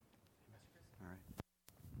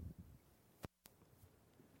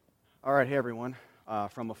All right, hey everyone,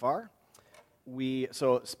 from afar. What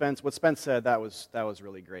Spence said, that was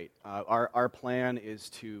really great. Our plan is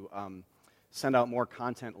to send out more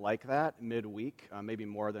content like that midweek, maybe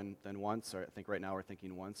more than once. Or I think right now we're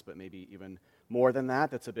thinking once, but maybe even more than that.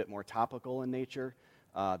 That's a bit more topical in nature,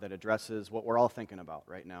 that addresses what we're all thinking about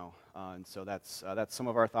right now. And so that's some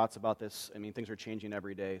of our thoughts about this. I mean, things are changing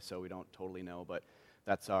every day, so we don't totally know, but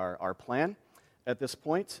that's our plan at this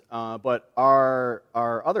point. But our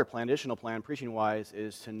other plan, additional plan, preaching-wise,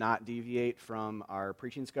 is to not deviate from our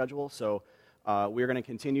preaching schedule. So we're going to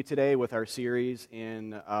continue today with our series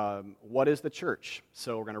in What is the Church?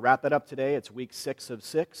 So we're going to wrap that up today. It's week 6 of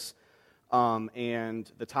 6.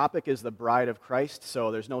 And the topic is the bride of Christ. So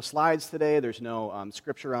there's no slides today. There's no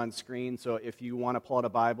scripture on screen. So if you want to pull out a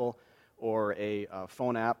Bible or a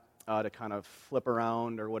phone app to kind of flip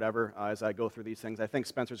around or whatever as I go through these things, I think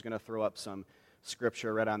Spencer's going to throw up some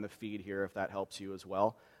scripture right on the feed here if that helps you as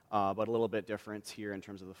well, but a little bit different here in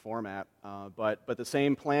terms of the format. But the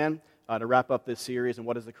same plan to wrap up this series and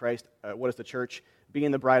what is the church, being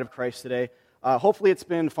the bride of Christ today. Hopefully it's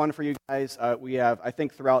been fun for you guys. I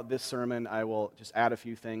think throughout this sermon I will just add a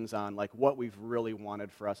few things on like what we've really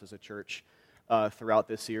wanted for us as a church throughout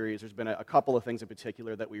this series. There's been a couple of things in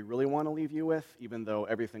particular that we really want to leave you with, even though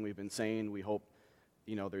everything we've been saying, we hope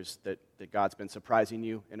that God's been surprising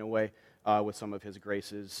you in a way with some of his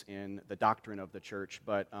graces in the doctrine of the church.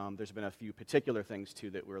 But there's been a few particular things, too,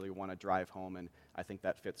 that we really want to drive home, and I think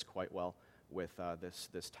that fits quite well with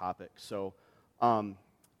this topic. So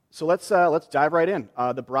let's dive right in.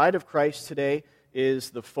 The bride of Christ today is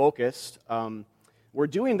the focus. We're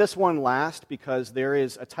doing this one last because there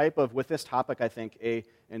is a type of, with this topic, I think,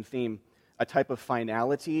 and theme, a type of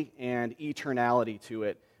finality and eternality to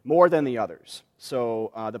it, more than the others.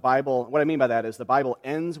 So the Bible, what I mean by that is the Bible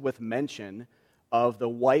ends with mention of the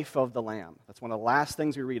wife of the Lamb. That's one of the last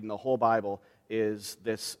things we read in the whole Bible is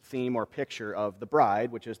this theme or picture of the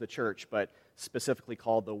bride, which is the church, but specifically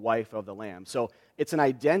called the wife of the Lamb. So it's an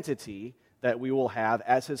identity that we will have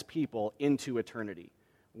as his people into eternity.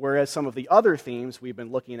 Whereas some of the other themes we've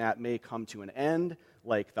been looking at may come to an end,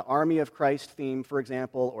 like the army of Christ theme, for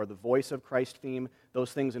example, or the voice of Christ theme.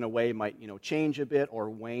 Those things in a way might change a bit or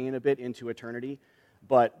wane a bit into eternity.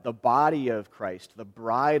 But the body of Christ, the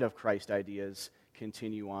bride of Christ ideas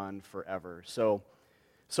continue on forever. So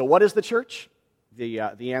what is the church? The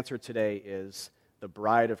answer today is the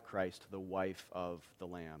bride of Christ, the wife of the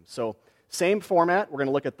Lamb. So same format. We're going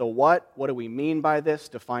to look at the what do we mean by this,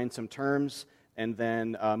 define some terms, and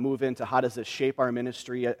then move into how does this shape our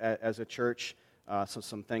ministry as a church. So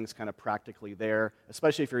some things kind of practically there,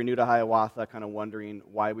 especially if you're new to Hiawatha, kind of wondering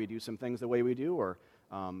why we do some things the way we do, or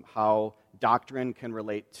how doctrine can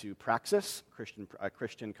relate to praxis,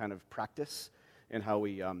 Christian kind of practice, and how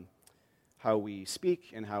we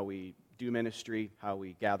speak and how we do ministry, how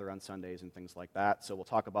we gather on Sundays and things like that. So we'll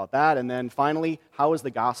talk about that. And then finally, how is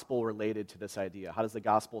the gospel related to this idea? How does the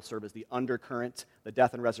gospel serve as the undercurrent, the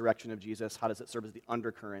death and resurrection of Jesus? How does it serve as the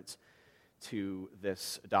undercurrent to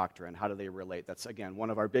this doctrine? How do they relate? That's, again,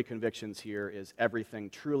 one of our big convictions here is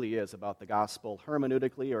everything truly is about the gospel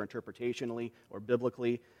hermeneutically or interpretationally or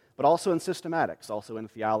biblically, but also in systematics, also in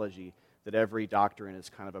theology, that every doctrine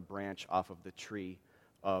is kind of a branch off of the tree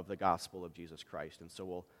of the gospel of Jesus Christ. And so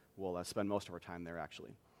we'll spend most of our time there,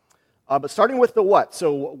 actually. But starting with the what.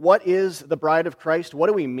 So what is the bride of Christ? What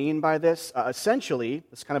do we mean by this? Essentially,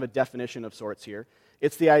 it's kind of a definition of sorts here.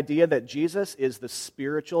 It's the idea that Jesus is the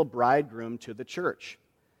spiritual bridegroom to the church.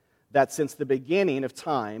 That since the beginning of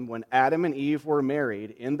time, when Adam and Eve were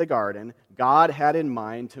married in the garden, God had in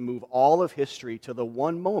mind to move all of history to the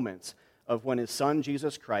one moment of when his son,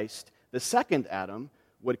 Jesus Christ, the second Adam,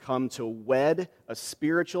 would come to wed a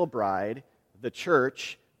spiritual bride, the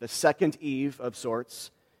church, the second Eve of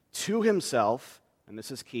sorts, to himself, and this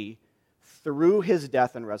is key, through his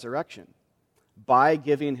death and resurrection, by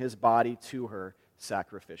giving his body to her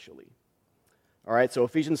sacrificially. All right, so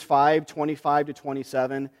Ephesians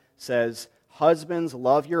 5:25-27 says, "Husbands,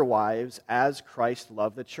 love your wives as Christ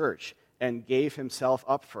loved the church and gave himself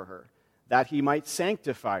up for her, that he might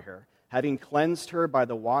sanctify her, having cleansed her by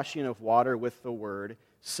the washing of water with the word,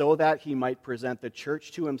 so that he might present the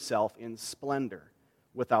church to himself in splendor,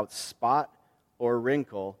 without spot or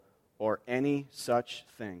wrinkle or any such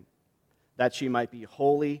thing, that she might be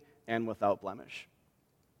holy and without blemish."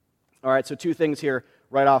 All right, so two things here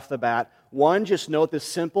right off the bat. One, just note this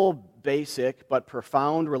simple, basic, but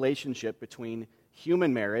profound relationship between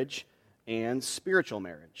human marriage and spiritual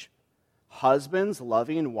marriage. Husbands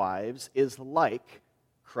loving wives is like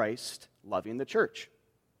Christ loving the church.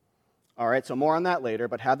 All right, so more on that later,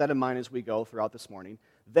 but have that in mind as we go throughout this morning.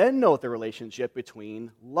 Then note the relationship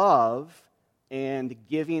between love and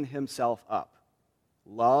giving himself up.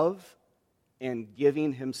 Love and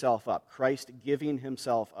giving himself up. Christ giving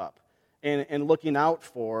himself up. And looking out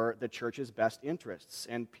for the church's best interests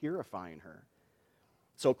and purifying her.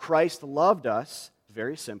 So Christ loved us,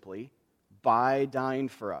 very simply, by dying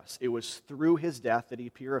for us. It was through his death that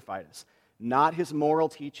he purified us. Not his moral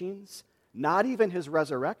teachings, not even his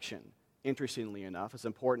resurrection, interestingly enough, as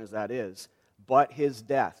important as that is, but his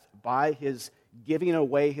death, by his giving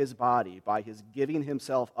away his body, by his giving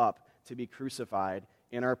himself up to be crucified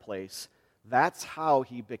in our place. That's how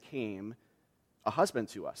he became a husband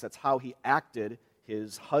to us. That's how he acted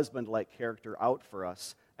his husband-like character out for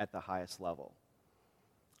us at the highest level.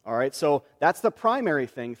 All right, so that's the primary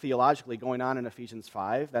thing theologically going on in Ephesians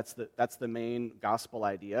 5. That's the main gospel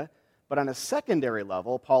idea. But on a secondary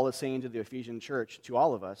level, Paul is saying to the Ephesian church, to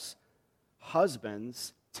all of us,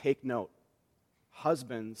 husbands, take note.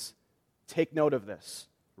 Husbands, take note of this.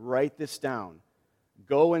 Write this down.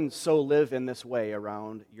 Go and so live in this way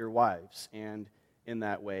around your wives, and in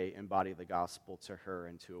that way embody the gospel to her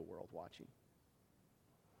and to a world watching.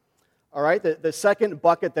 All right, the second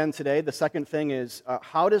bucket then today, the second thing is,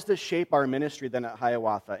 how does this shape our ministry then at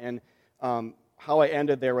Hiawatha? And how I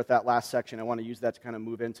ended there with that last section, I want to use that to kind of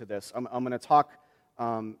move into this. I'm going to talk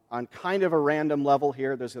on kind of a random level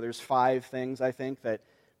here. There's 5 things, I think, that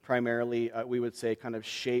primarily we would say kind of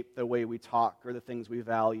shape the way we talk or the things we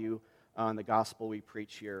value on the gospel we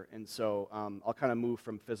preach here. And so I'll kind of move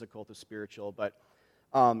from physical to spiritual. But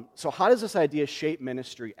so how does this idea shape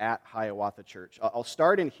ministry at Hiawatha Church? I'll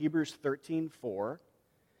start in Hebrews 13:4,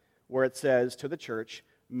 where it says to the church,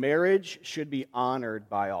 marriage should be honored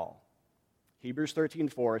by all. Hebrews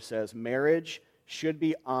 13:4 says, marriage should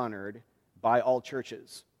be honored by all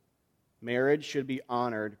churches. Marriage should be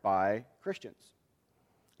honored by Christians.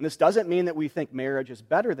 And this doesn't mean that we think marriage is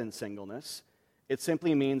better than singleness. It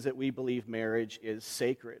simply means that we believe marriage is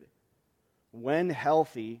sacred. When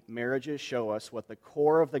healthy, marriages show us what the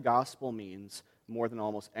core of the gospel means more than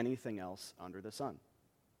almost anything else under the sun.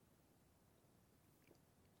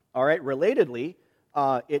 All right, relatedly,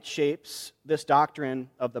 it shapes this doctrine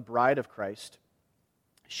of the bride of Christ,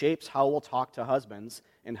 shapes how we'll talk to husbands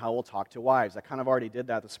and how we'll talk to wives. I kind of already did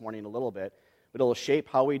that this morning a little bit, but it'll shape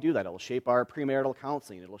how we do that. It'll shape our premarital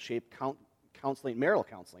counseling. It'll shape marital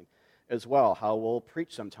counseling as well, how we'll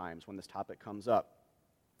preach sometimes when this topic comes up,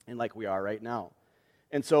 and like we are right now.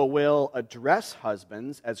 And so we'll address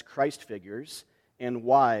husbands as Christ figures and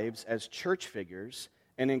wives as church figures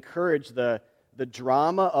and encourage the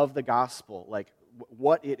drama of the gospel, like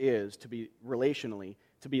what it is to be relationally,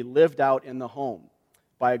 to be lived out in the home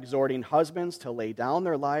by exhorting husbands to lay down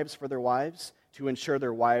their lives for their wives, to ensure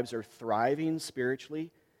their wives are thriving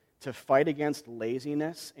spiritually, to fight against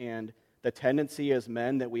laziness and the tendency as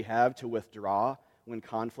men that we have to withdraw when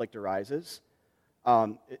conflict arises.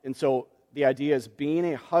 And so the idea is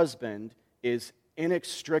being a husband is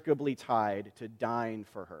inextricably tied to dying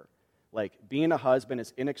for her. Like being a husband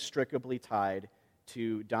is inextricably tied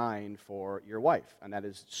to dying for your wife. And that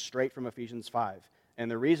is straight from Ephesians 5.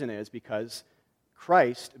 And the reason is because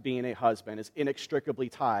Christ, being a husband, is inextricably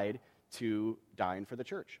tied to dying for the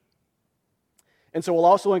church. And so we'll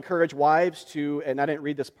also encourage wives to, and I didn't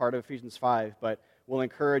read this part of Ephesians 5, but we'll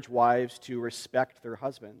encourage wives to respect their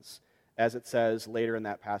husbands, as it says later in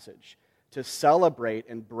that passage, to celebrate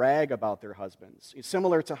and brag about their husbands,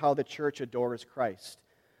 similar to how the church adores Christ,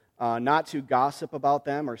 not to gossip about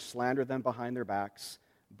them or slander them behind their backs,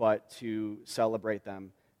 but to celebrate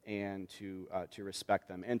them and to respect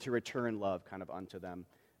them and to return love kind of unto them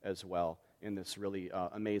as well in this really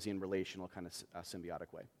amazing relational kind of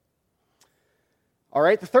symbiotic way. All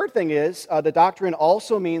right, the third thing is the doctrine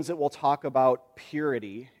also means that we'll talk about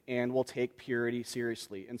purity and we'll take purity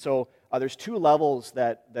seriously. And so there's 2 levels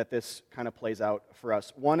that this kind of plays out for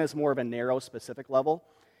us. One is more of a narrow, specific level,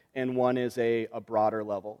 and one is a broader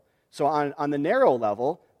level. So on the narrow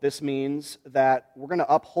level, this means that we're going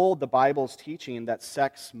to uphold the Bible's teaching that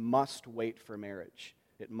sex must wait for marriage.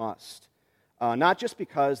 It must. Not just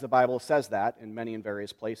because the Bible says that in many and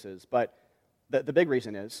various places, but the big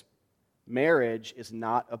reason is marriage is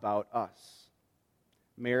not about us.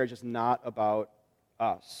 Marriage is not about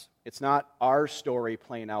us. It's not our story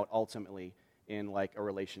playing out ultimately in like a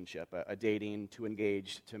relationship, a dating to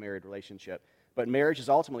engaged to married relationship. But marriage is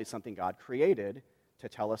ultimately something God created to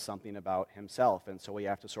tell us something about himself. And so we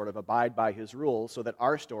have to sort of abide by his rules so that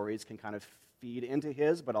our stories can kind of feed into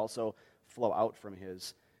his, but also flow out from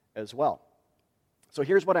his as well. So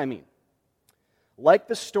here's what I mean. Like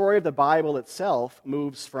the story of the Bible itself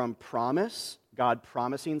moves from promise, God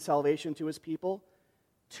promising salvation to his people,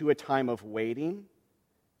 to a time of waiting,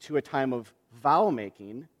 to a time of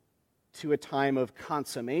vow-making, to a time of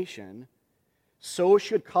consummation, so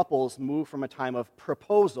should couples move from a time of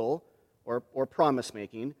proposal or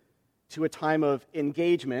promise-making to a time of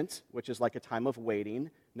engagement, which is like a time of waiting,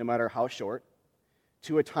 no matter how short,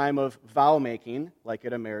 to a time of vow-making, like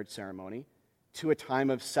at a marriage ceremony, to a time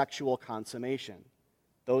of sexual consummation.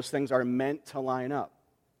 Those things are meant to line up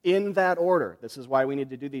in that order. This is why we need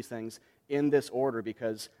to do these things in this order,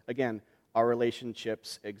 because, again, our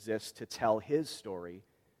relationships exist to tell his story,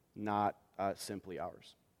 not simply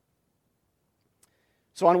ours.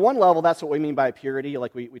 So on one level, that's what we mean by purity.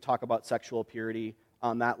 Like we talk about sexual purity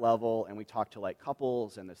on that level, and we talk to like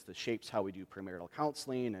couples, and this shapes how we do premarital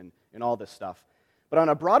counseling and all this stuff. But on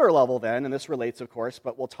a broader level then, and this relates, of course,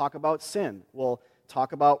 but we'll talk about sin. We'll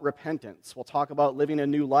talk about repentance. We'll talk about living a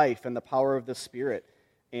new life and the power of the Spirit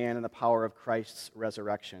and in the power of Christ's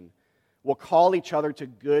resurrection. We'll call each other to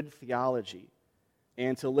good theology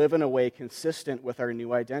and to live in a way consistent with our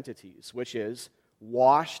new identities, which is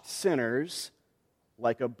washed sinners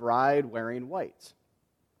like a bride wearing white.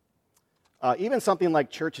 Even something like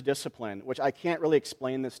church discipline, which I can't really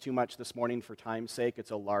explain this too much this morning for time's sake.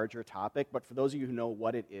 It's a larger topic, but for those of you who know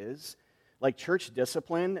what it is, like church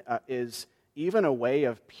discipline is even a way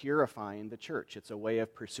of purifying the church. It's a way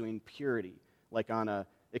of pursuing purity. Like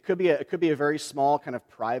it could be a very small kind of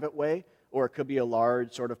private way, or it could be a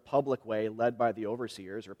large sort of public way led by the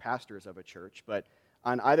overseers or pastors of a church. But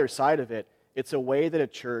on either side of it, it's a way that a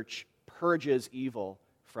church purges evil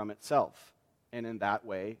from itself, and in that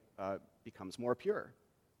way becomes more pure.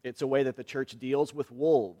 It's a way that the church deals with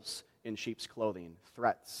wolves in sheep's clothing,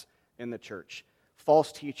 threats in the church,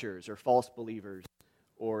 false teachers or false believers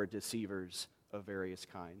or deceivers of various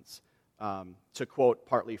kinds. To quote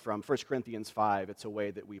partly from 1 Corinthians 5, it's a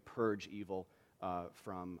way that we purge evil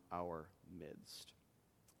from our midst.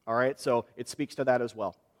 All right, so it speaks to that as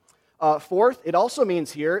well. Fourth, it also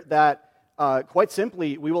means here that, quite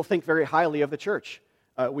simply, we will think very highly of the church.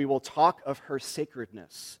 We will talk of her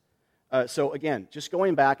sacredness. So again, just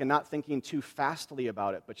going back and not thinking too fastly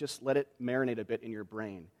about it, but just let it marinate a bit in your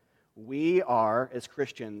brain. We are, as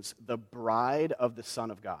Christians, the bride of the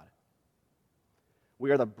Son of God.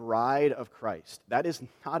 We are the bride of Christ. That is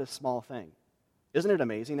not a small thing. Isn't it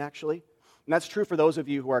amazing, actually? And that's true for those of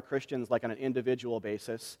you who are Christians, like on an individual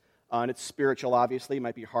basis. And it's spiritual, obviously. It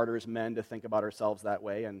might be harder as men to think about ourselves that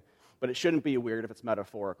way. But it shouldn't be weird if it's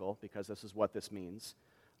metaphorical, because this is what this means.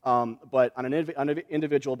 But on an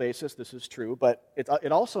individual basis, this is true. But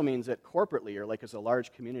it also means that corporately, or like as a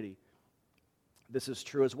large community, this is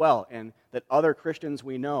true as well. And that other Christians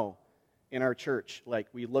we know in our church, like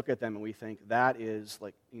we look at them and we think that is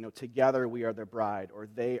like, together we are the bride, or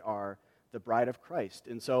they are the bride of Christ.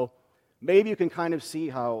 And so maybe you can kind of see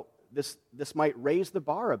how this might raise the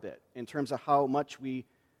bar a bit in terms of how much we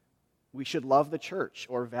should love the church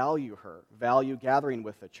or value her, value gathering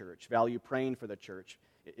with the church, value praying for the church.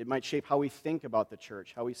 It might shape how we think about the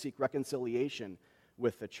church, how we seek reconciliation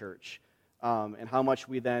with the church, and how much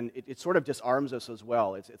we then, it sort of disarms us as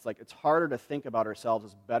well. It's like it's harder to think about ourselves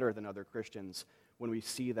as better than other Christians when we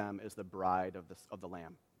see them as the bride of the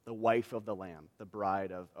Lamb, the wife of the Lamb, the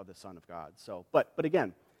bride of the Son of God. So, but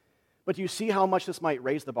do you see how much this might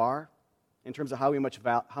raise the bar in terms of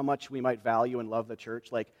how much we might value and love the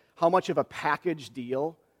church? Like how much of a package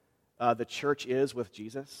deal the church is with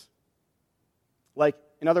Jesus? Like,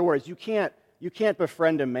 in other words, you can't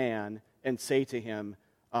befriend a man and say to him,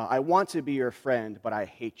 I want to be your friend, but I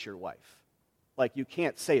hate your wife. Like, you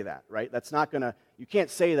can't say that, right? You can't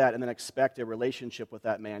say that and then expect a relationship with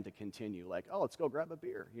that man to continue. Like, oh, let's go grab a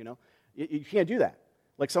beer, You can't do that.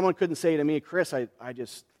 Like, someone couldn't say to me, Chris, I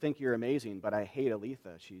just think you're amazing, but I hate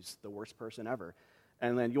Aletha. She's the worst person ever.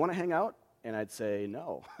 And then, you want to hang out? And I'd say,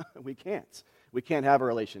 no, we can't. We can't have a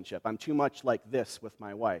relationship. I'm too much like this with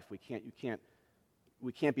my wife. We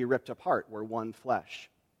can't be ripped apart. We're one flesh.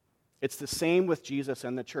 It's the same with Jesus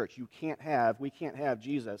and the church. We can't have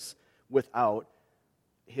Jesus without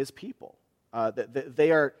his people.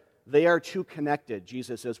 They are too connected.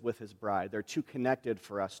 Jesus is with his bride. They're too connected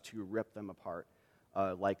for us to rip them apart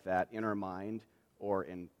like that in our mind or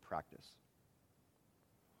in practice.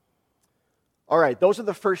 All right, those are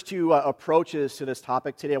the first two approaches to this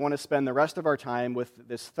topic today. I want to spend the rest of our time with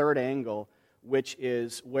this third angle, which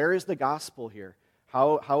is, where is the gospel here?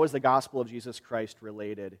 How is the gospel of Jesus Christ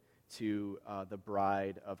related to the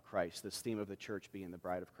bride of Christ, this theme of the church being the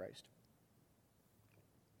bride of Christ?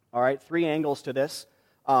 All right, three angles to this.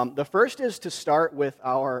 The first is to start with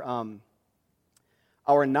our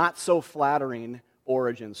not-so-flattering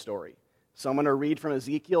origin story. So I'm going to read from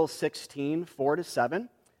Ezekiel 16, 4-7,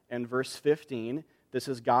 and verse 15. This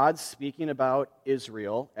is God speaking about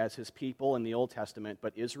Israel as his people in the Old Testament,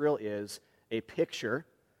 but Israel is a picture,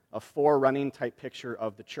 a forerunning type picture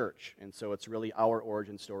of the church. And so it's really our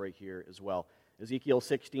origin story here as well. Ezekiel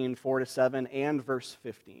 16, 4-7, and verse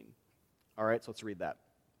 15. All right, so let's read that.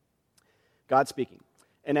 God speaking.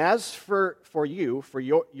 And as for you, for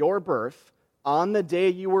your birth, on the day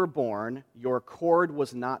you were born, your cord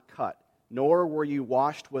was not cut, nor were you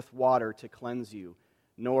washed with water to cleanse you,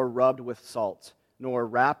 nor rubbed with salt, nor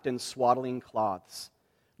wrapped in swaddling cloths.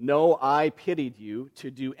 No, I pitied you to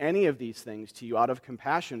do any of these things to you out of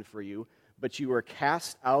compassion for you, but you were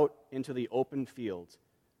cast out into the open field,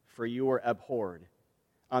 for you were abhorred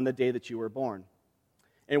on the day that you were born.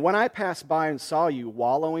 And when I passed by and saw you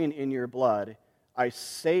wallowing in your blood, I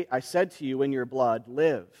said to you in your blood,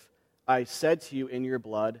 live. I said to you in your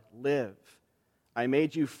blood, live. I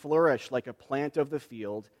made you flourish like a plant of the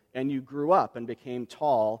field, and you grew up and became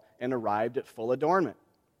tall and arrived at full adornment.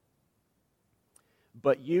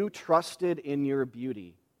 But you trusted in your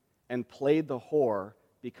beauty and played the whore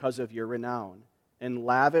because of your renown, and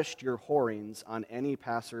lavished your whorings on any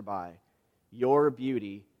passerby. Your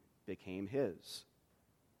beauty became his.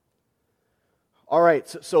 All right,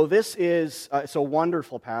 so this is it's a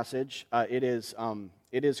wonderful passage. It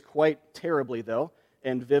is quite terribly, though,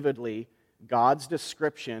 and vividly, God's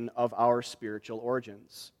description of our spiritual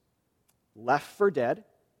origins. Left for dead,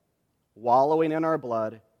 wallowing in our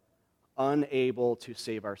blood, unable to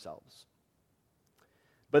save ourselves.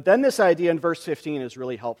 But then this idea in verse 15 is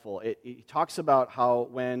really helpful. It talks about how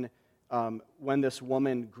when this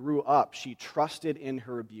woman grew up, she trusted in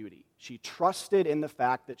her beauty. She trusted in the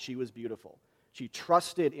fact that she was beautiful. She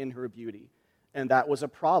trusted in her beauty. And that was a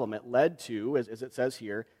problem. It led to, as it says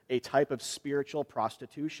here, a type of spiritual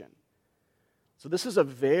prostitution. So this is a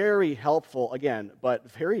very helpful, again,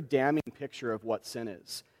 but very damning picture of what sin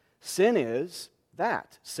is. Sin is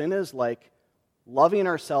that. Sin is like loving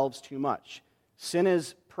ourselves too much. Sin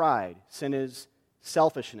is pride. Sin is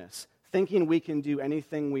selfishness, thinking we can do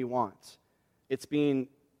anything we want. It's being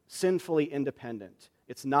sinfully independent.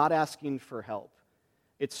 It's not asking for help.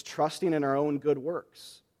 It's trusting in our own good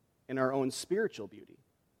works, in our own spiritual beauty.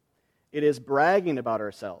 It is bragging about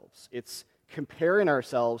ourselves. It's comparing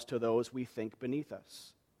ourselves to those we think beneath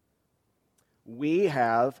us. We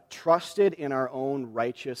have trusted in our own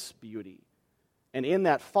righteous beauty. And in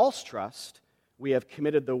that false trust, we have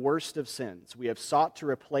committed the worst of sins. We have sought to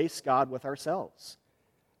replace God with ourselves.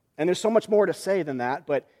 And there's so much more to say than that,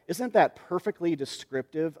 but isn't that perfectly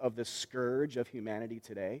descriptive of the scourge of humanity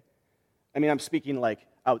today? I mean, I'm speaking like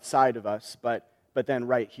outside of us, but then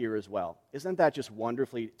right here as well. Isn't that just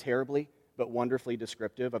wonderfully, terribly, but wonderfully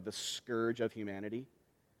descriptive of the scourge of humanity?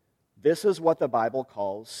 This is what the Bible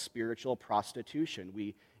calls spiritual prostitution.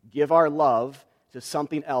 We give our love to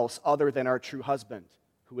something else other than our true husband,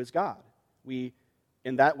 who is God. We,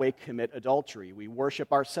 in that way, commit adultery. We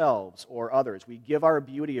worship ourselves or others. We give our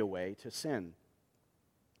beauty away to sin.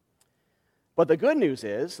 But the good news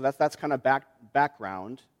is, so that's kind of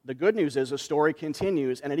background. The good news is the story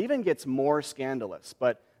continues, and it even gets more scandalous.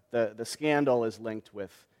 But the scandal is linked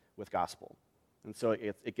with gospel. And so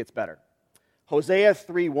it gets better. Hosea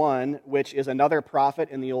 3:1, which is another prophet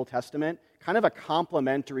in the Old Testament, kind of a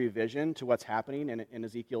complementary vision to what's happening in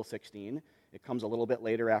Ezekiel 16. It comes a little bit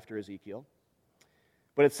later after Ezekiel.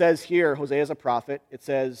 But it says here, Hosea is a prophet, it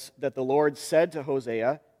says that the Lord said to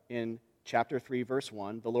Hosea in chapter 3, verse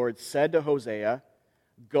 1, the Lord said to Hosea,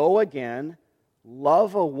 "Go again,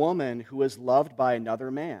 love a woman who is loved by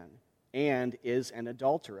another man and is an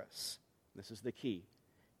adulteress." This is the key.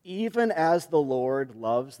 "Even as the Lord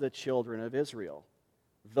loves the children of Israel,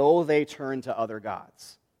 though they turn to other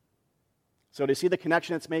gods." So to see the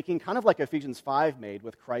connection it's making, kind of like Ephesians 5 made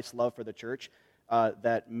with Christ's love for the church,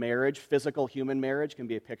 that marriage, physical human marriage, can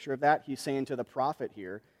be a picture of that. He's saying to the prophet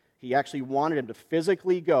here, he actually wanted him to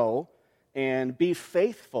physically go and be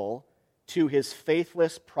faithful to his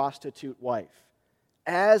faithless prostitute wife,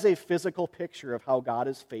 as a physical picture of how God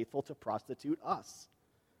is faithful to prostitute us.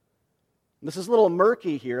 This is a little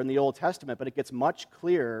murky here in the Old Testament, but it gets much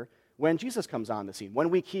clearer when Jesus comes on the scene. When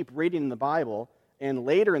we keep reading the Bible, and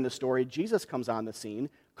later in the story, Jesus comes on the scene,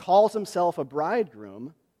 calls himself a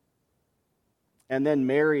bridegroom, and then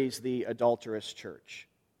marries the adulterous church,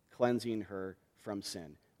 cleansing her from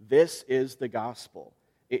sin. This is the gospel.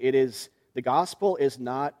 The gospel is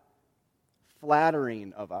not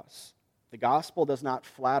flattering of us. The gospel does not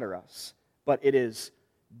flatter us, but it is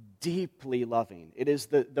deeply loving. It is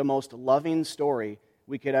the most loving story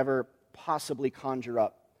we could ever possibly conjure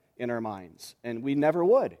up in our minds, and we never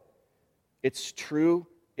would. It's true,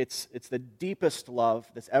 It's the deepest love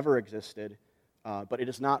that's ever existed, but it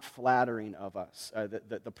is not flattering of us.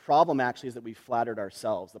 The problem actually is that we flattered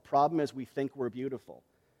ourselves. The problem is we think we're beautiful.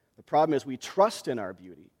 The problem is we trust in our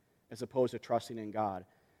beauty as opposed to trusting in God.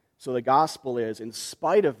 So the gospel is, in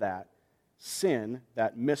spite of that sin,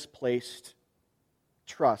 that misplaced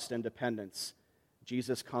trust and dependence,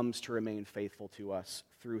 Jesus comes to remain faithful to us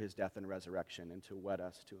through his death and resurrection and to wed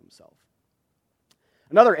us to himself.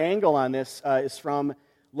 Another angle on this is from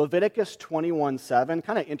Leviticus 21:7.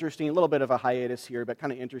 Kind of interesting, a little bit of a hiatus here, but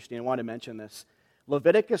kind of interesting. I want to mention this.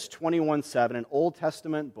 Leviticus 21:7, an Old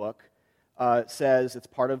Testament book, says it's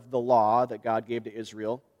part of the law that God gave to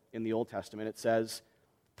Israel in the Old Testament. It says,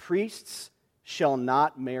 priests shall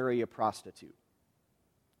not marry a prostitute.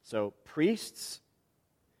 So priests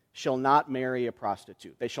shall not marry a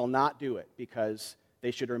prostitute. They shall not do it because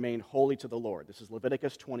they should remain holy to the Lord. This is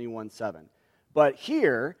Leviticus 21:7. But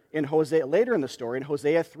here, in Hosea, later in the story, in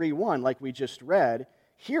Hosea 3:1, like we just read,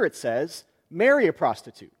 here it says, marry a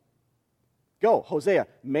prostitute. Go, Hosea,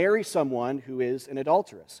 marry someone who is an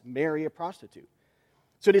adulteress. Marry a prostitute.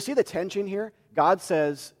 So do you see the tension here? God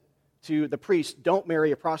says to the priest, don't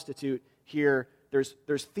marry a prostitute. Here,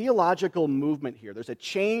 there's theological movement here. There's a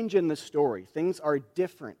change in the story. Things are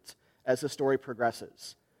different as the story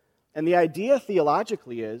progresses. And the idea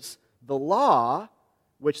theologically is the law,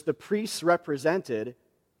 which the priests represented,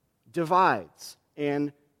 divides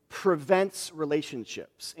and prevents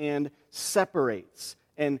relationships and separates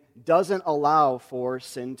and doesn't allow for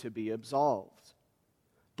sin to be absolved.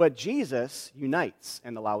 But Jesus unites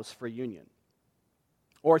and allows for union.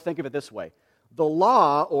 Or think of it this way. The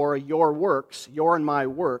law, or your works, your and my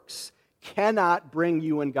works, cannot bring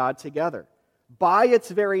you and God together. By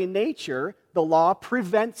its very nature, the law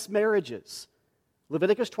prevents marriages.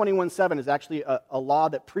 Leviticus 21:7 is actually a law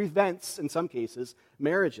that prevents, in some cases,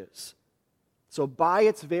 marriages. So by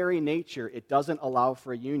its very nature, it doesn't allow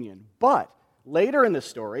for a union. But later in the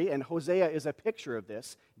story, and Hosea is a picture of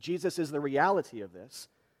this, Jesus is the reality of this.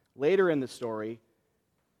 Later in the story,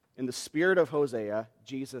 in the spirit of Hosea,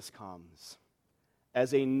 Jesus comes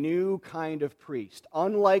as a new kind of priest,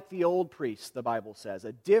 unlike the old priests, the Bible says,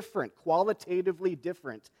 a different, qualitatively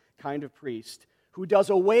different kind of priest who does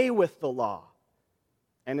away with the law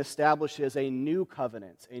and establishes a new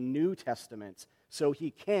covenant, a new testament, so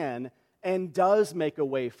he can and does make a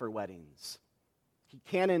way for weddings. He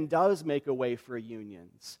can and does make a way for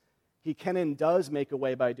unions. He can and does make a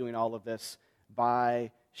way by doing all of this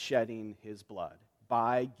by shedding his blood,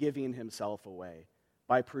 by giving himself away,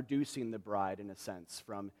 by producing the bride, in a sense,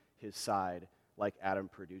 from his side, like Adam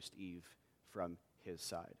produced Eve from his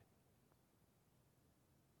side.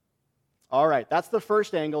 All right, that's the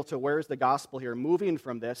first angle to where's the gospel here. Moving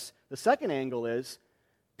from this, the second angle is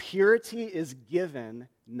purity is given,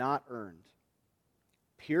 not earned.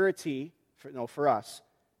 Purity, for us,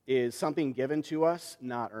 is something given to us,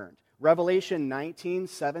 not earned. Revelation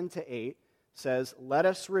 19:7-8 says, let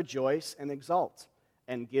us rejoice and exult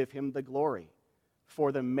and give him the glory.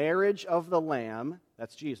 For the marriage of the Lamb,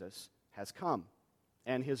 that's Jesus, has come,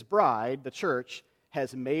 and his bride, the church,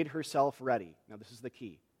 has made herself ready. Now this is the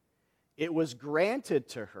key. It was granted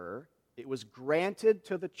to her, it was granted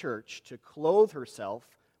to the church to clothe herself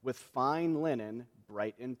with fine linen,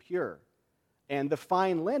 bright and pure. And the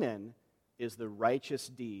fine linen is the righteous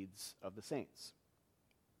deeds of the saints.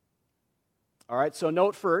 All right, so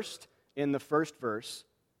note first, in the first verse,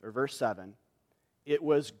 or verse 7, it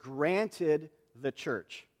was granted the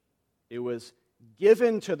church. It was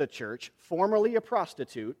given to the church, formerly a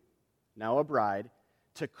prostitute, now a bride,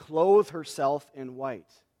 to clothe herself in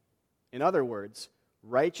white. In other words,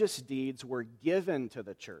 righteous deeds were given to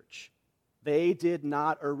the church. They did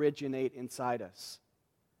not originate inside us.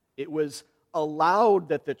 It was allowed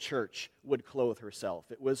that the church would clothe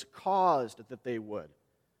herself. It was caused that they would.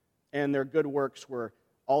 And their good works were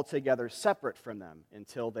altogether separate from them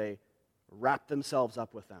until they wrapped themselves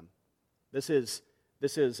up with them. This is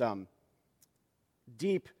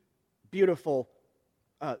deep, beautiful,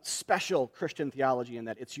 special Christian theology in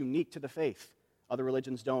that it's unique to the faith. Other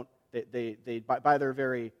religions don't. They by their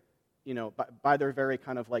very, by their very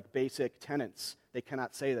kind of like basic tenets, they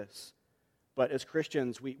cannot say this. But as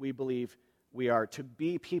Christians, we believe we are to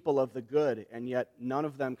be people of the good, and yet none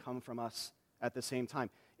of them come from us at the same time.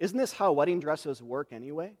 Isn't this how wedding dresses work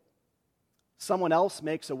anyway? Someone else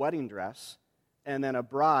makes a wedding dress, and then a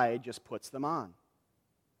bride just puts them on.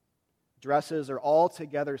 Dresses are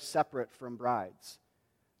altogether separate from brides.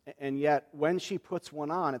 And yet, when she puts one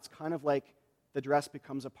on, it's kind of like the dress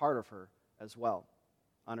becomes a part of her as well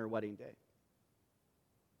on her wedding day.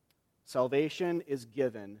 Salvation is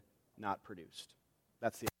given, not produced.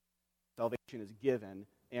 That's the salvation is given,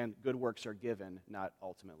 and good works are given, not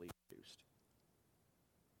ultimately produced.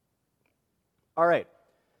 All right.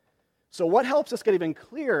 So what helps us get even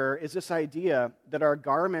clearer is this idea that our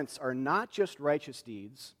garments are not just righteous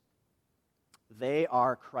deeds, they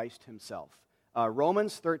are Christ himself.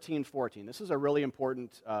 Romans 13:14. This is a really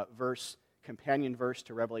important verse, companion verse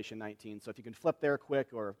to Revelation 19. So if you can flip there quick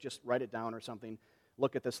or just write it down or something,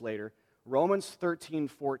 look at this later. Romans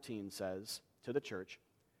 13:14 says to the church,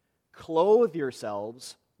 "Clothe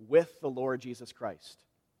yourselves with the Lord Jesus Christ."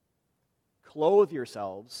 Clothe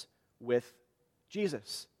yourselves with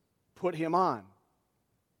Jesus. Put him on.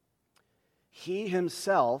 He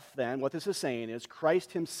himself, then, what this is saying is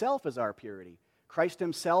Christ himself is our purity. Christ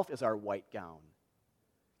himself is our white gown.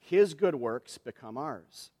 His good works become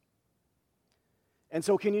ours. And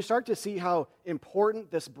so can you start to see how important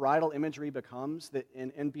this bridal imagery becomes?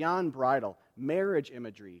 And beyond bridal, marriage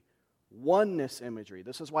imagery, oneness imagery.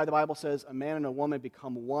 This is why the Bible says a man and a woman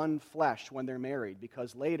become one flesh when they're married,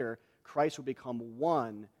 because later Christ will become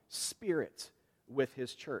one spirit with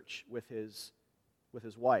his church, with his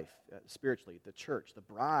wife, spiritually, the church, the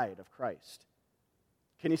bride of Christ.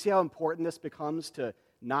 Can you see how important this becomes to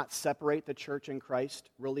not separate the church and Christ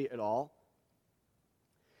really at all?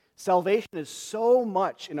 Salvation is so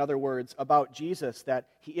much, in other words, about Jesus that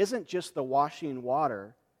he isn't just the washing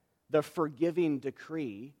water, the forgiving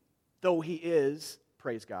decree, though he is,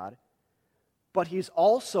 praise God, but he's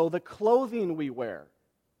also the clothing we wear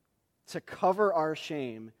to cover our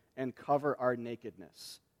shame and cover our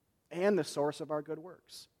nakedness, and the source of our good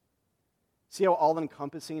works. See how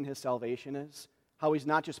all-encompassing his salvation is? How he's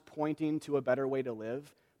not just pointing to a better way to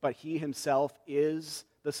live, but he himself is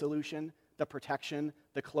the solution, the protection,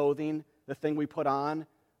 the clothing, the thing we put on,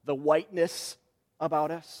 the whiteness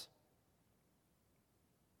about us.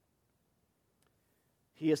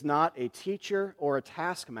 He is not a teacher or a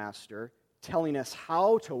taskmaster telling us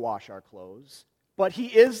how to wash our clothes, but he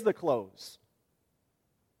is the clothes.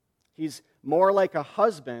 He's more like a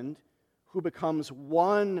husband who becomes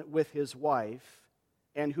one with his wife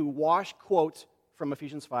and who quote, from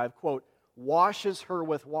Ephesians 5, quote, washes her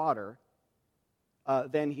with water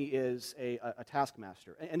than he is a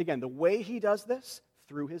taskmaster. And again, the way he does this,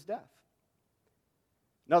 through his death.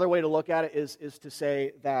 Another way to look at it is to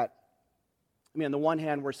say that, on the one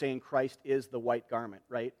hand, we're saying Christ is the white garment,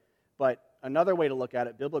 right? But another way to look at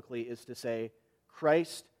it biblically is to say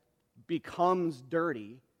Christ becomes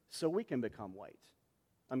dirty so we can become white.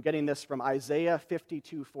 I'm getting this from Isaiah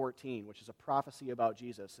 52:14, which is a prophecy about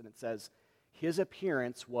Jesus, and it says, his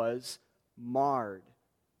appearance was marred.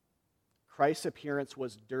 Christ's appearance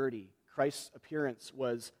was dirty. Christ's appearance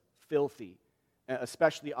was filthy,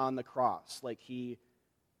 especially on the cross. Like he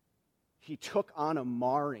took on a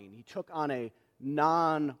marring. He took on a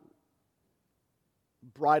non-bridal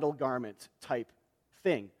garment type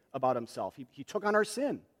thing about himself. He took on our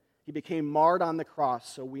sin. He became marred on the cross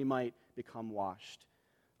so we might become washed.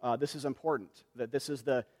 This is important, that this is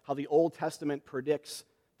how the Old Testament predicts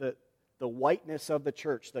the whiteness of the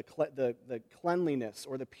church, the cleanliness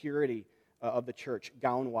or the purity of the church,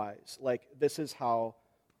 gown-wise. Like, this is how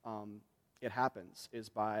it happens, is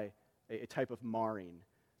by a type of marring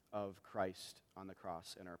of Christ on the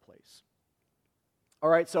cross in our place. All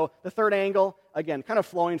right, so the third angle, again, kind of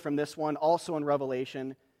flowing from this one, also in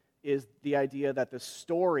Revelation, is the idea that the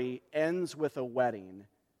story ends with a wedding,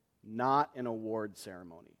 not an award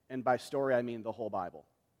ceremony. And by story, I mean the whole Bible.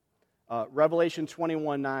 Revelation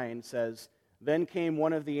 21:9 says, then came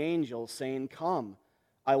one of the angels saying, come,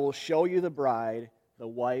 I will show you the bride, the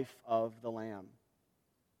wife of the Lamb.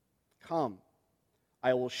 Come,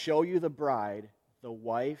 I will show you the bride, the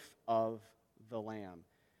wife of the Lamb.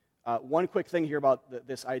 One quick thing here about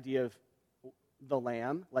this idea of the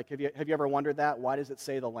lamb. Like, have you ever wondered that? Why does it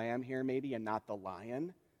say the lamb here maybe and not the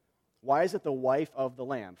lion? Why is it the wife of the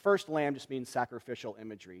lamb? First, lamb just means sacrificial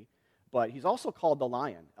imagery, but he's also called the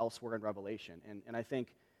lion elsewhere in Revelation. And I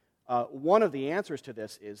think one of the answers to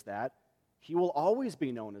this is that he will always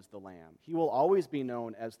be known as the lamb. He will always be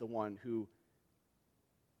known as the one who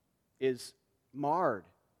is marred,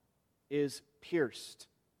 is pierced,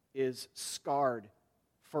 is scarred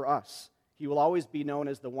for us. He will always be known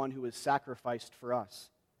as the one who is sacrificed for us.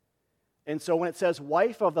 And so when it says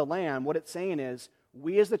wife of the Lamb, what it's saying is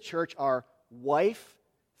we as the church are wife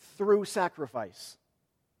through sacrifice.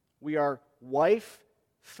 We are wife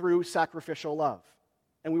through sacrificial love.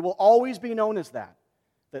 And we will always be known as that.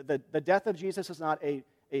 The death of Jesus is not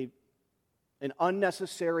an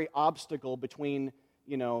unnecessary obstacle between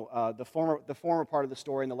the former part of the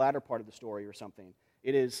story and the latter part of the story or something.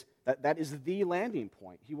 It is that is the landing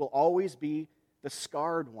point. He will always be the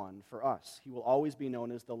scarred one for us. He will always be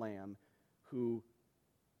known as the Lamb who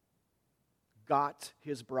got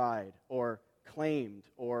his bride or claimed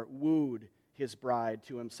or wooed his bride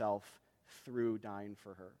to himself through dying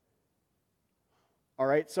for her. All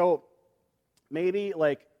right, so maybe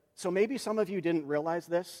some of you didn't realize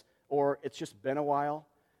this, or it's just been a while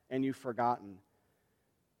and you've forgotten.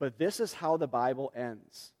 But this is how the Bible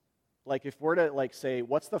ends. Like if we're to say,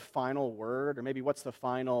 what's the final word, or maybe what's the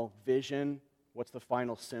final vision, what's the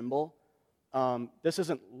final symbol? This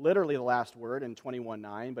isn't literally the last word in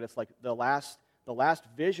 21:9, but it's like the last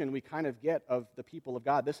vision we kind of get of the people of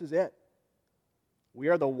God. This is it. We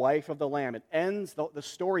are the wife of the Lamb. It ends, the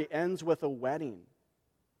story ends with a wedding,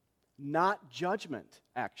 not judgment,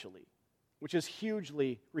 actually, which is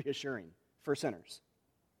hugely reassuring for sinners.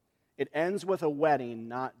 It ends with a wedding,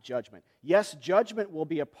 not judgment. Yes, judgment will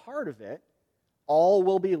be a part of it. All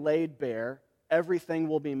will be laid bare. Everything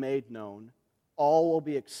will be made known. All will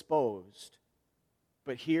be exposed.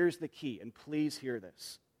 But here's the key, and please hear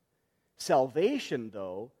this. Salvation,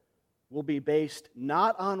 though, will be based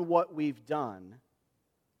not on what we've done,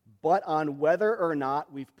 but on whether or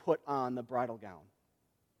not we've put on the bridal gown.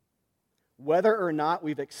 Whether or not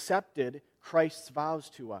we've accepted Christ's vows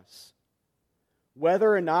to us.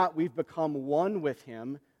 Whether or not we've become one with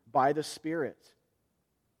him by the Spirit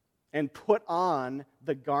and put on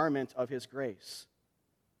the garment of his grace.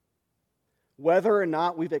 Whether or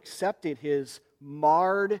not we've accepted his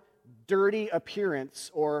marred, dirty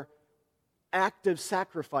appearance or active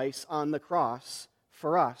sacrifice on the cross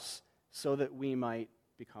for us so that we might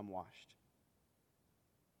become washed.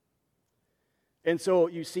 And so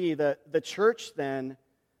you see that the church then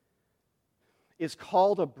is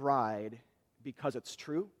called a bride because it's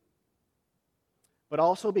true, but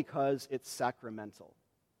also because it's sacramental,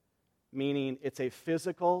 meaning it's a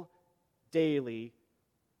physical, daily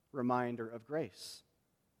reminder of grace.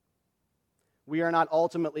 We are not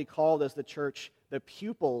ultimately called as the church the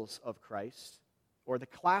pupils of Christ or the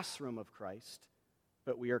classroom of Christ,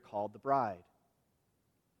 but we are called the bride.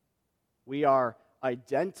 We are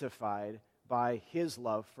identified by his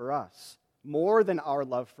love for us, more than our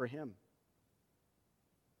love for him.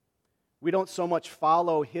 We don't so much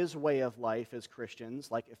follow his way of life as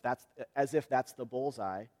Christians, as if that's the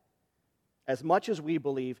bullseye, as much as we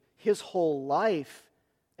believe his whole life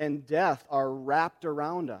and death are wrapped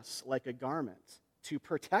around us like a garment to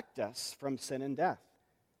protect us from sin and death,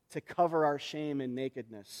 to cover our shame and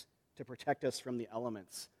nakedness, to protect us from the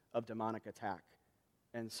elements of demonic attack,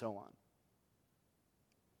 and so on.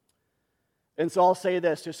 And so I'll say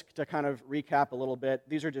this just to kind of recap a little bit.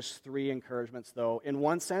 These are just 3 encouragements, though, in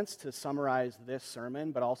one sense to summarize this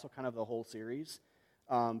sermon, but also kind of the whole series.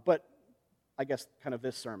 But I guess kind of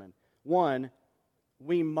this sermon. 1,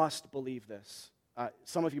 we must believe this.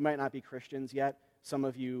 Some of you might not be Christians yet. Some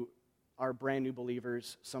of you are brand new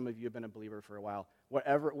believers. Some of you have been a believer for a while.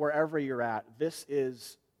 Wherever you're at, this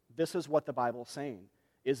is what the Bible's saying,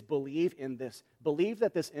 is believe in this. Believe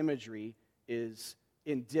that this imagery is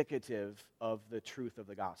indicative of the truth of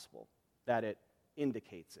the gospel, that it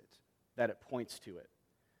indicates it, that it points to it.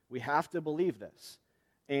 We have to believe this,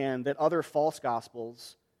 and that other false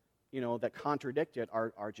gospels, that contradict it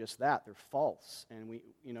are just that. They're false, and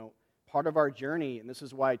part of our journey, and this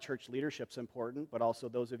is why church leadership's important, but also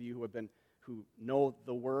those of you who know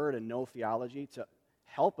the Word and know theology to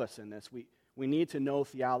help us in this. We need to know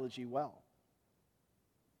theology well.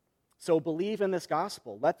 So believe in this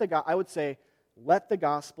gospel. I would say, let the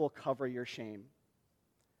gospel cover your shame.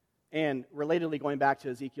 And relatedly, going back to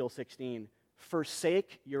Ezekiel 16,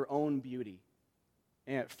 forsake your own beauty.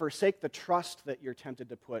 And forsake the trust that you're tempted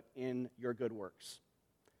to put in your good works.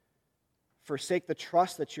 Forsake the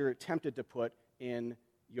trust that you're tempted to put in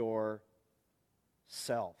yourself.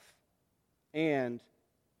 And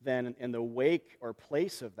then in the wake or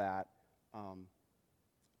place of that,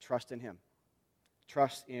 trust in him.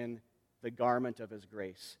 Trust in the garment of his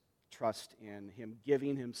grace. Trust in him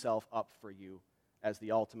giving himself up for you as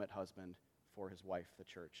the ultimate husband for his wife, the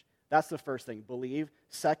church. That's the first thing. Believe.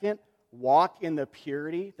 Second, walk in the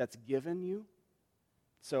purity that's given you.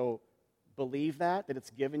 So believe that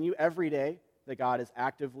it's given you every day, that God is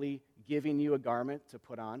actively giving you a garment to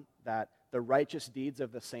put on, that the righteous deeds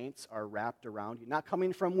of the saints are wrapped around you, not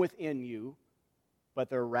coming from within you, but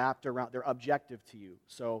they're wrapped around, they're objective to you.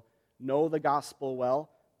 So know the gospel well,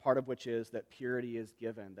 part of which is that purity is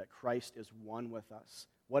given, that Christ is one with us.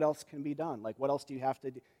 What else can be done? What else do you have to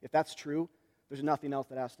do? If that's true, there's nothing else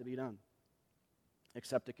that has to be done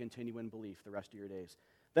except to continue in belief the rest of your days.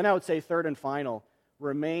 Then I would say third and final,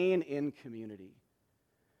 remain in community.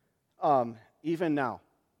 Even now,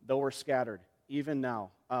 though we're scattered, even now.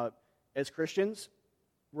 As Christians,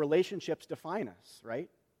 relationships define us, right?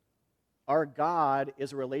 Our God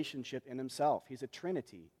is a relationship in himself. He's a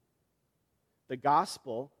Trinity. The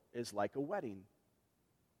gospel is like a wedding.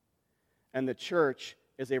 And the church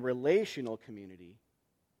is a relational community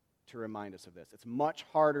to remind us of this. It's much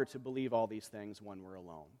harder to believe all these things when we're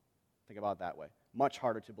alone. Think about it that way. Much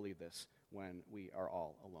harder to believe this when we are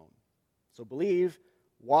all alone. So believe,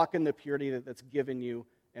 walk in the purity that's given you,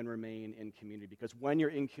 and remain in community. Because when you're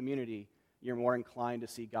in community, you're more inclined to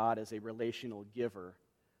see God as a relational giver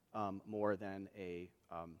more than a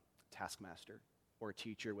taskmaster or a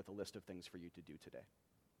teacher with a list of things for you to do today.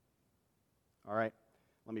 All right,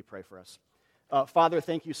 let me pray for us. Father,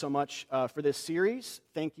 thank you so much for this series.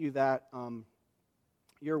 Thank you that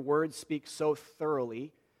your words speak so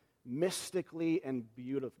thoroughly, mystically, and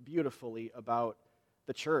beautifully about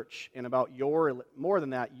the church and about more than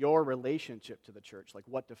that, your relationship to the church, like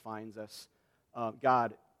what defines us.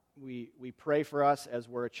 God, we pray for us as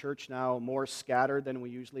we're a church now more scattered than we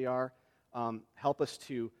usually are. Help us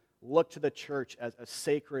to look to the church as a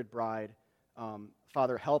sacred bride.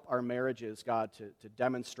 Father, help our marriages, God, to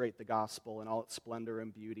demonstrate the gospel in all its splendor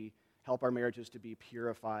and beauty. Help our marriages to be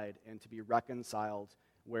purified and to be reconciled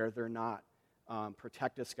where they're not.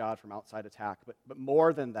 Protect us, God, from outside attack. But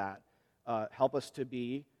more than that, help us to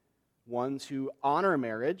be ones who honor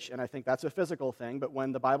marriage, and I think that's a physical thing, but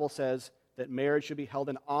when the Bible says that marriage should be held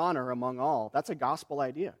in honor among all, that's a gospel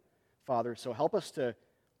idea, Father. So help us to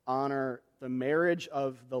honor the marriage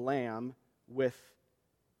of the Lamb with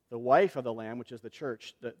the wife of the Lamb, which is the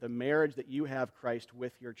church, the marriage that you have, Christ,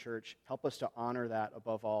 with your church. Help us to honor that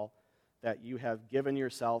above all, that you have given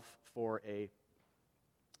yourself for a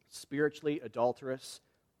spiritually adulterous,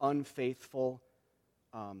 unfaithful,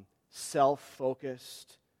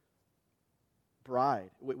 self-focused bride.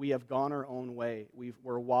 We have gone our own way.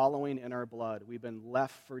 We're wallowing in our blood. We've been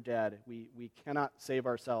left for dead. We cannot save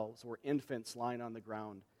ourselves. We're infants lying on the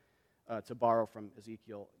ground, to borrow from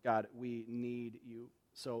Ezekiel. God, we need you.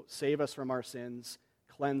 So save us from our sins.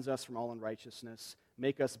 Cleanse us from all unrighteousness.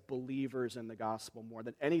 Make us believers in the gospel more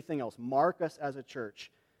than anything else. Mark us as a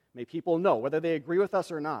church. May people know, whether they agree with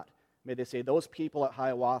us or not, may they say those people at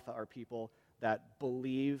Hiawatha are people that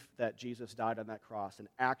believe that Jesus died on that cross and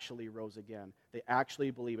actually rose again. They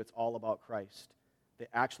actually believe it's all about Christ. They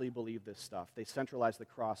actually believe this stuff. They centralize the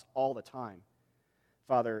cross all the time.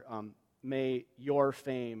 Father, may your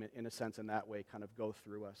fame, in a sense, in that way, kind of go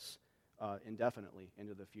through us indefinitely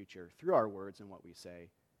into the future, through our words and what we say,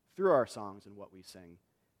 through our songs and what we sing,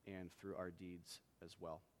 and through our deeds as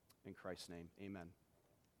well. In Christ's name, amen.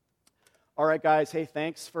 All right, guys. Hey,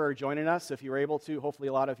 thanks for joining us. If you were able to, hopefully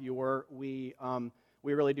a lot of you were. We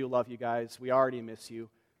really do love you guys. We already miss you.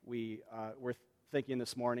 We're thinking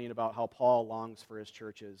this morning about how Paul longs for his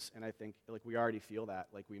churches, and I think like we already feel that,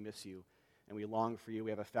 like we miss you, and we long for you.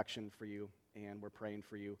 We have affection for you, and we're praying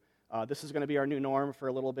for you. This is going to be our new norm for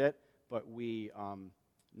a little bit, but we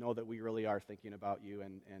know that we really are thinking about you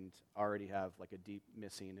and already have like a deep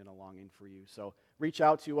missing and a longing for you. So reach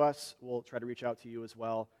out to us. We'll try to reach out to you as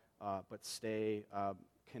well. But stay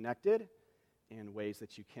connected in ways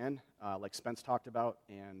that you can, like Spence talked about,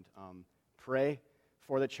 and pray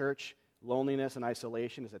for the church. Loneliness and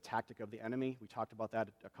isolation is a tactic of the enemy. We talked about that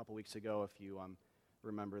a couple weeks ago, if you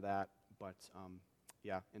remember that. But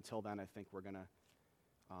yeah, until then, I think we're going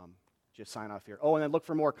to just sign off here. Oh, and then look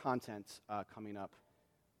for more content coming up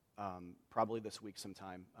probably this week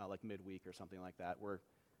sometime, like midweek or something like that. We're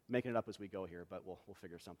making it up as we go here, but we'll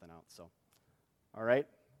figure something out. So, all right.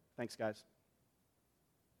 Thanks, guys.